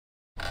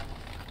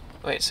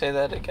Wait, say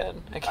that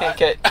again. I can't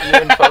get you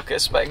in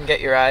focus, but I can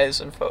get your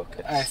eyes in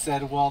focus. I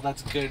said, well,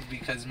 that's good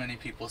because many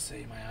people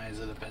say my eyes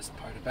are the best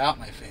part about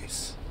my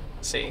face.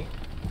 See?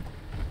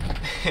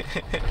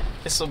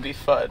 This will be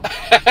fun.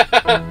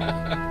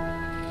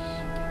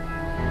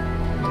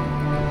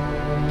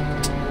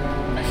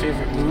 My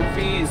favorite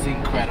movie is The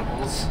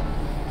Incredibles.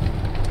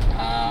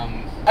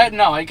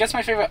 I guess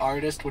my favorite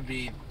artist would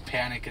be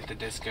Panic at the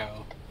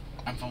Disco.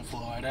 I'm from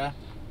Florida.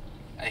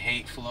 I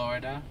hate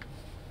Florida,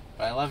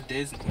 but I love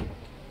Disney.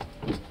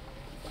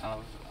 I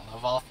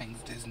love all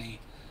things Disney.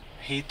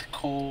 I hate the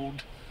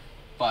cold,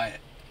 but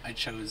I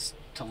chose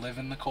to live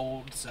in the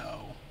cold,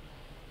 so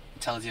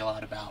it tells you a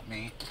lot about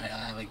me.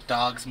 I like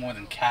dogs more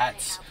than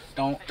cats.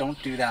 Don't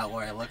do that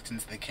where I looked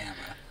into the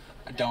camera.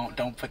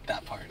 Don't put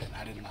that part in.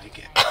 I didn't like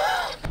it.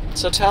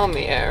 So tell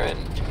me, Aaron.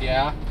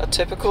 Yeah? A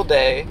typical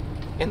day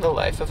in the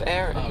life of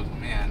Aaron. Oh,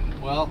 man.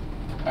 Well,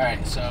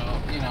 alright, so,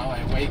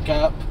 I wake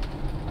up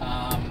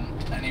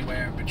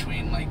anywhere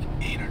between like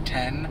 8 or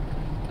 10,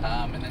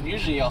 and then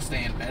usually I'll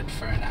stay in bed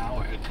for an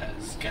hour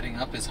because getting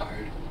up is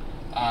hard.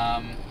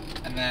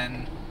 And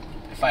then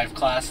if I have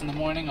class in the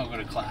morning, I'll go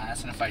to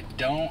class, and if I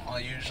don't, I'll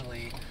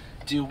usually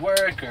do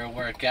work or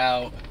work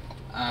out,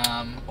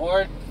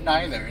 or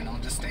neither, and I'll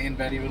just stay in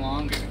bed even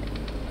longer.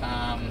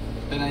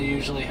 Then I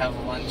usually have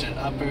lunch at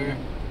Upper,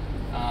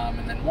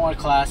 and then more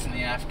class in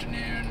the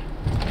afternoon,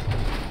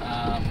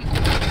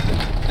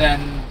 then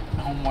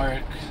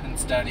homework and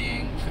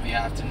studying for the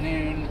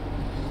afternoon,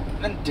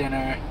 then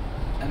dinner,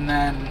 and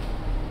then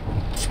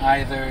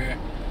either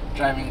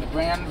driving the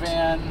brand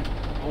van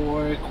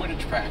or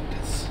Quidditch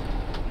practice.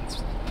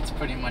 That's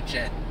pretty much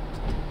it.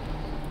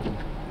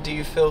 Do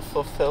you feel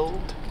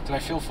fulfilled? Do I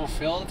feel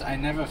fulfilled? I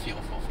never feel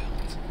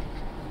fulfilled.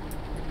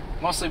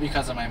 Mostly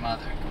because of my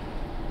mother.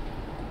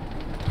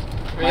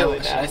 Really?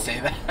 Should I say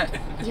that?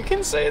 You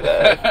can say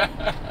that.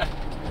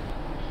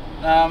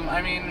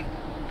 I mean,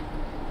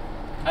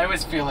 I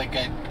always feel like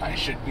I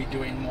should be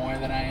doing more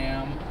than I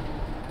am.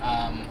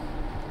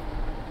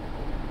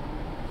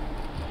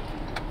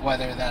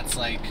 Whether that's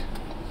like,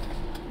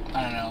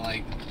 I don't know,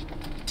 like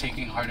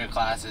taking harder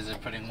classes or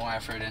putting more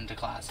effort into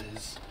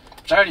classes,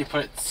 which I already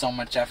put so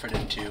much effort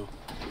into.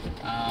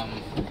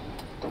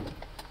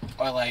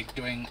 Or like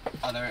doing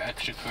other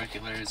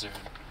extracurriculars or,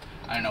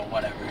 I don't know,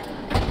 whatever.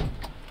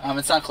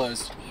 It's not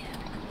closed.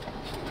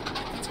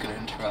 It's gonna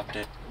interrupt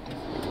it.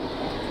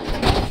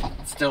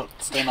 It's still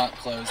not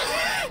closed.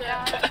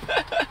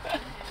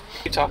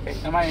 You talking?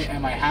 Am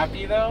I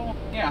happy though?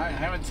 Yeah,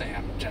 I would say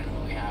I'm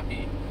generally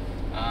happy.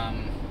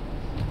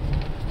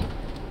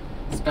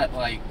 But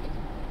like,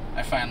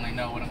 I finally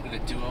know what I'm gonna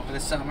do over the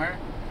summer,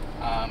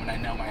 and I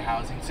know my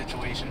housing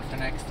situation for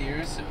next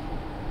year, so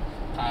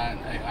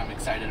I'm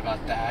excited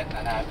about that.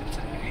 That happened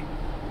today.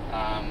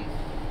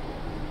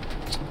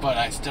 But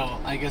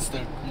I guess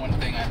the one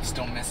thing I'm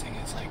still missing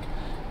is like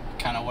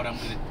kind of what I'm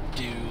gonna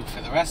do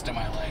for the rest of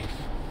my life.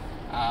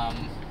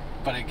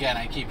 But again,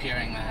 I keep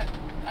hearing that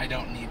I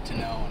don't need to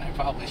know, and I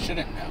probably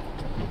shouldn't know,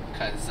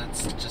 because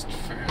that's just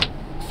for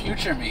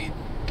future me,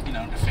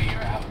 to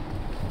figure out,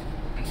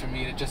 and for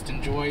me to just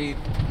enjoy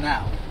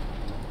now.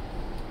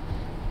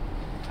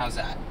 How's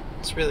that?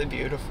 It's really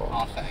beautiful.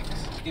 Oh,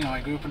 thanks.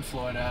 I grew up in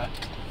Florida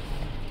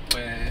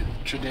with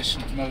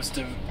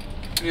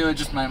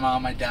just my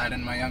mom, my dad,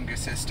 and my younger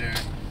sister.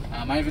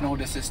 I have an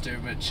older sister,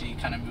 but she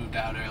kind of moved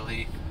out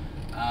early.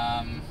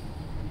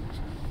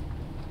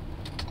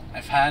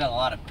 I've had a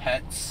lot of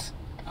pets,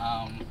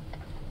 and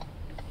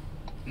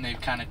they've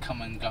kind of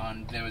come and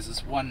gone. There was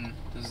this one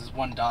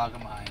dog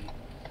of mine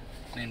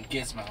named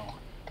Gizmo,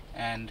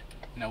 and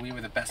we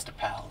were the best of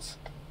pals.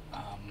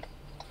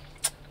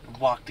 We'd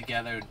walk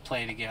together, we'd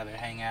play together,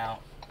 hang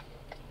out,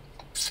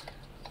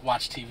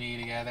 watch TV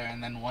together,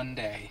 and then one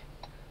day,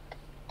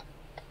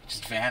 it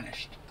just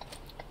vanished.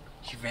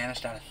 She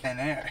vanished out of thin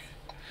air.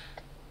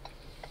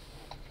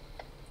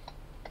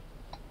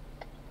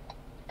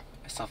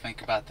 I still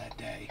think about that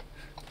day.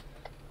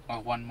 Or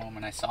one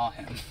moment I saw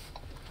him,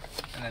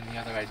 and then the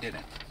other I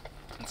didn't.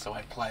 And so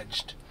I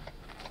pledged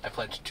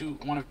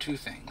one of two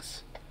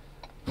things.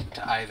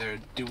 To either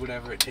do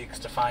whatever it takes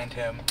to find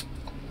him,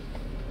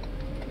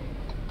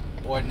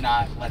 or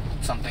not let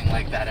something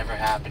like that ever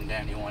happen to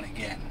anyone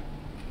again.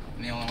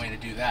 And the only way to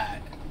do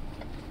that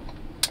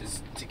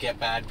is to get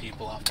bad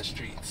people off the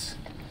streets.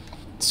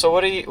 So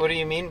what do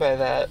you mean by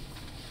that?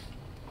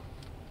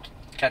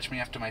 Catch me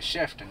after my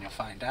shift and you'll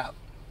find out.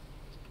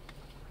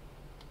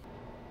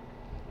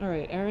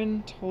 Alright,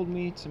 Aaron told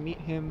me to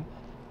meet him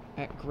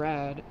at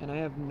grad, and I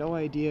have no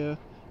idea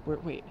where.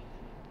 Wait.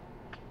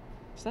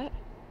 Is that?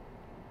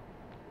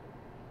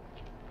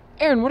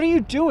 Aaron, what are you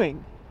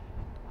doing?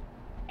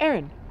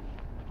 Aaron!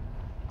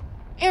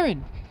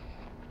 Aaron!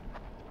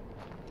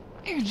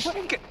 Aaron, what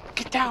are you...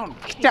 Get down!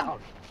 Get down!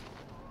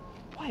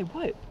 Why,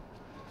 what?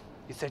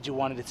 You said you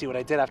wanted to see what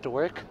I did after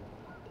work?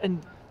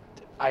 And...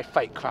 I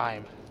fight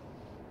crime.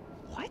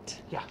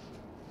 What? Yeah.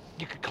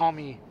 You could call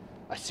me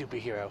a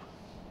superhero.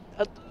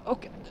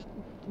 Okay.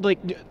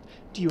 Like, do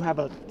you have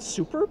a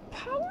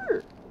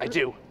superpower? I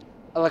do.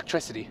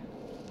 Electricity.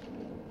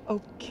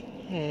 Okay.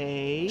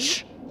 Okay.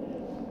 Shh.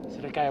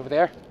 See that guy over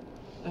there?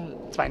 Uh,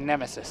 It's my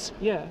nemesis.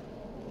 yeah.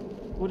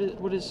 What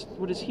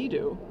does he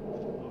do?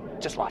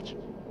 Just watch.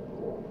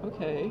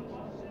 Okay.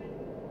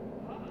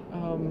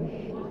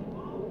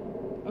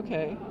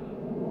 Okay.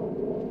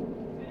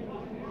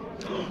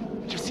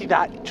 Did you see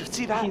that? Did you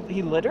see that?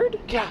 He littered?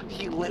 Yeah,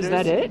 he litters. Is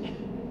that it?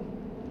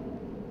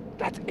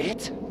 That's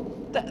it?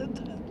 That,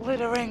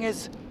 Littering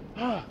is...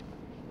 I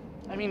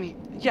mean,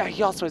 yeah,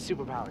 he also has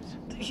superpowers.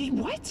 he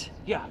what?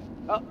 Yeah,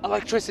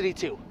 electricity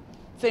too.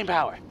 Same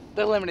power.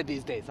 They're limited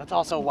these days. That's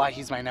also why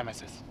he's my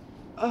nemesis.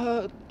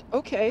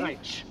 Okay. All right,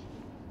 shh.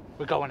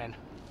 We're going in.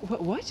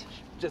 What?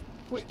 Just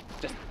Wait.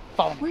 just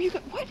follow me. Where are you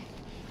what?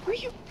 Where are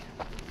you?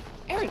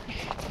 Aaron,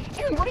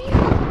 what are you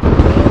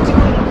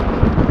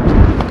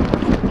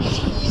doing?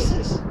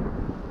 Jesus!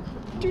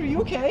 Dude, are you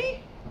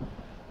okay?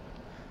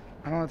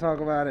 I don't want to talk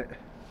about it.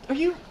 Do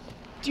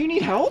you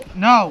need help?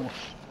 No.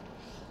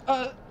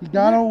 He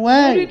got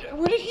away.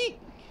 Where did he?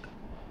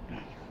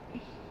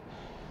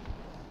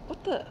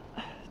 What the?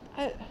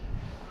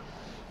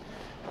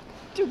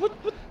 Dude,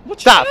 what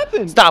just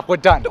happened? Stop. We're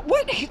done. No,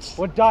 what?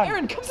 We're done.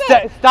 Aaron, come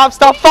back.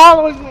 Stop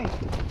following me.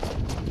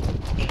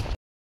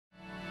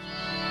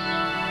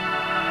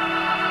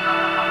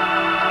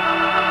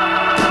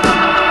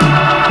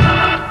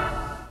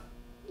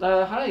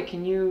 Hi,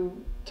 can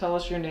you tell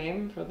us your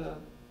name for the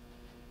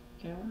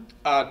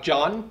camera?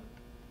 John?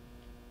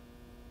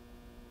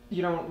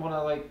 You don't want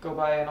to, like, go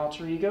by an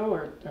alter ego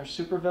or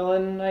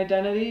supervillain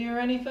identity or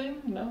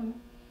anything? No?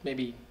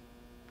 Maybe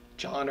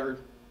John or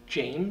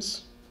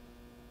James?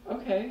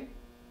 Okay.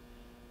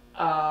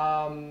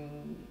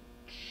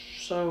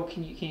 So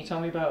can you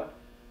tell me about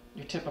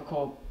your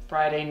typical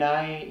Friday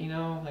night, you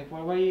know? Like,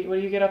 what do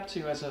you get up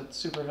to as a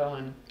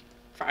supervillain?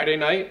 Friday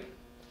night,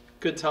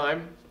 good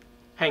time,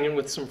 hanging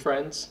with some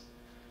friends,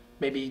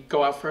 maybe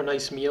go out for a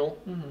nice meal,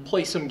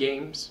 play some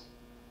games,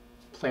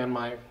 plan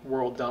my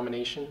world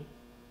domination.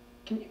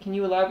 Can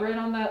you elaborate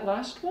on that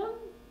last one?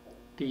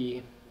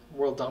 The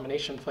world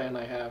domination plan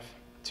I have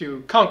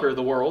to conquer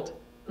the world.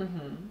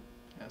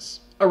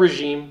 Yes. A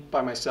regime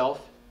by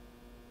myself.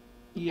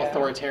 Yeah.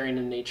 Authoritarian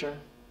in nature.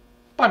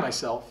 By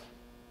myself.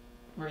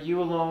 Where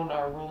you alone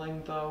are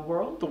ruling the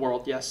world? The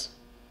world, yes.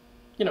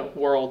 You know,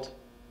 world,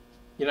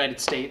 United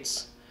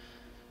States.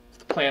 If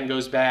the plan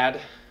goes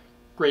bad,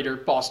 greater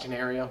Boston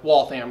area.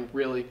 Waltham,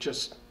 really,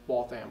 just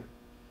Waltham.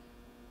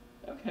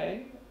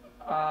 Okay.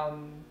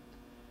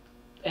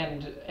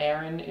 And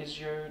Aaron is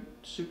your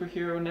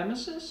superhero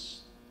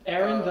nemesis?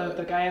 Aaron,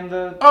 the guy in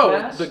the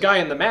mask? The guy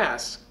in the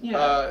mask.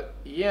 Yeah.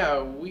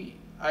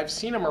 I've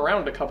seen him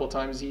around a couple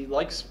times. He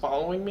likes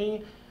following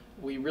me.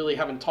 We really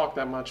haven't talked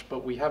that much,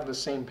 but we have the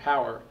same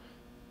power.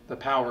 The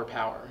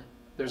power.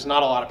 There's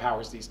not a lot of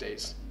powers these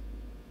days.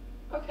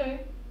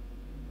 Okay.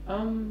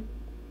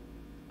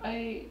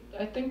 I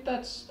think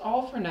that's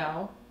all for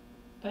now.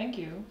 Thank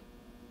you.